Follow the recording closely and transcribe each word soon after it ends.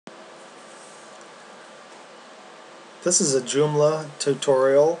This is a Joomla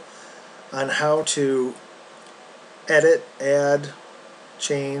tutorial on how to edit, add,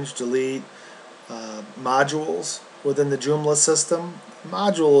 change, delete modules within the Joomla system.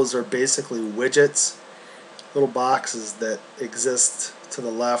 Modules are basically widgets, little boxes that exist to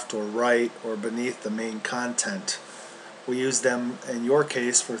the left or right or beneath the main content. We use them in your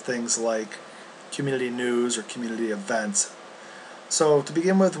case for things like community news or community events. So to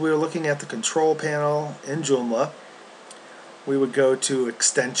begin with, we're looking at the control panel in Joomla. We would go to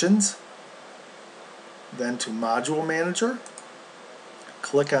Extensions, then to Module Manager.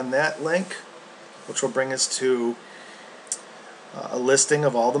 Click on that link, which will bring us to a listing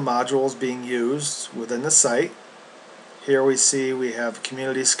of all the modules being used within the site. Here we see we have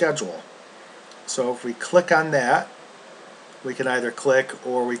Community Schedule. So if we click on that, we can either click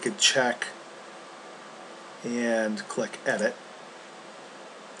or we could check and click Edit.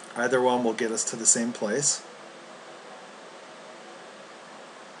 Either one will get us to the same place.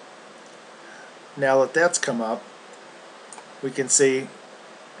 Now that that's come up, we can see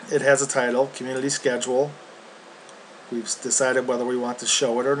it has a title, Community Schedule. We've decided whether we want to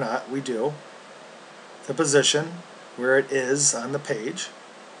show it or not. We do. The position, where it is on the page.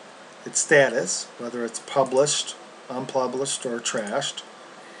 Its status, whether it's published, unpublished, or trashed.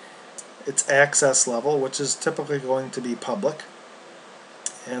 Its access level, which is typically going to be public.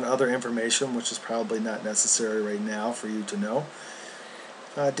 And other information, which is probably not necessary right now for you to know.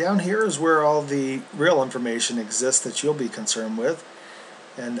 Down here is where all the real information exists that you'll be concerned with.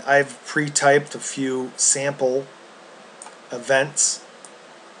 And I've pre-typed a few sample events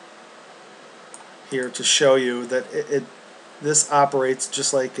here to show you that this operates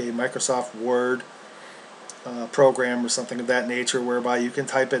just like a Microsoft Word program or something of that nature, whereby you can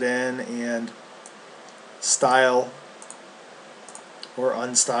type it in and style or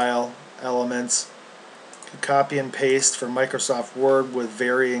unstyle elements. You can copy and paste from Microsoft Word with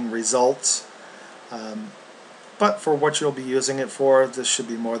varying results. But for what you'll be using it for, this should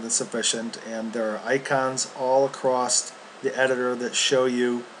be more than sufficient. And there are icons all across the editor that show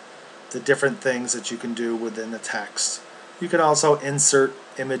you the different things that you can do within the text. You can also insert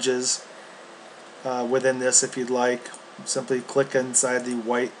images within this if you'd like. Simply click inside the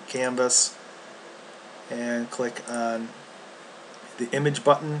white canvas and click on the image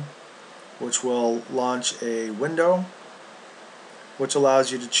button, which will launch a window which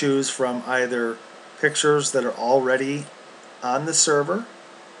allows you to choose from either pictures that are already on the server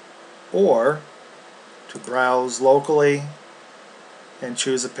or to browse locally and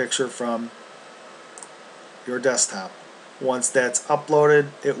choose a picture from your desktop. Once that's uploaded,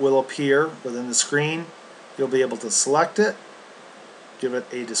 it will appear within the screen. You'll be able to select it, give it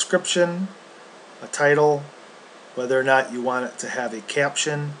a description, a title, whether or not you want it to have a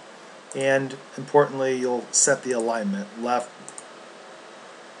caption, and importantly, you'll set the alignment, left,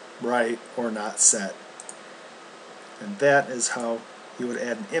 right, or not set. And that is how you would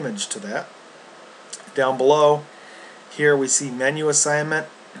add an image to that. Down below, here we see menu assignment,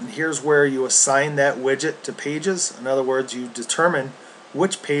 and here's where you assign that widget to pages. In other words, you determine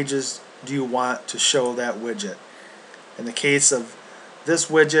which pages do you want to show that widget. In the case of this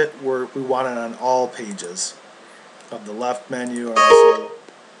widget, we want it on all pages of the left menu and also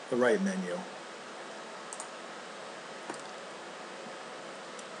the right menu.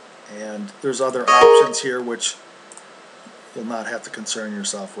 And there's other options here which you'll not have to concern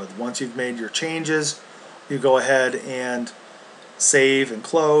yourself with. Once you've made your changes, you go ahead and save and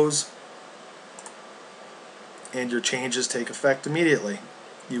close, and your changes take effect immediately.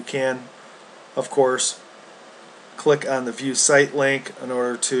 You can, of course, click on the View Site link in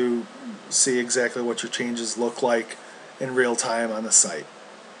order to see exactly what your changes look like in real time on the site.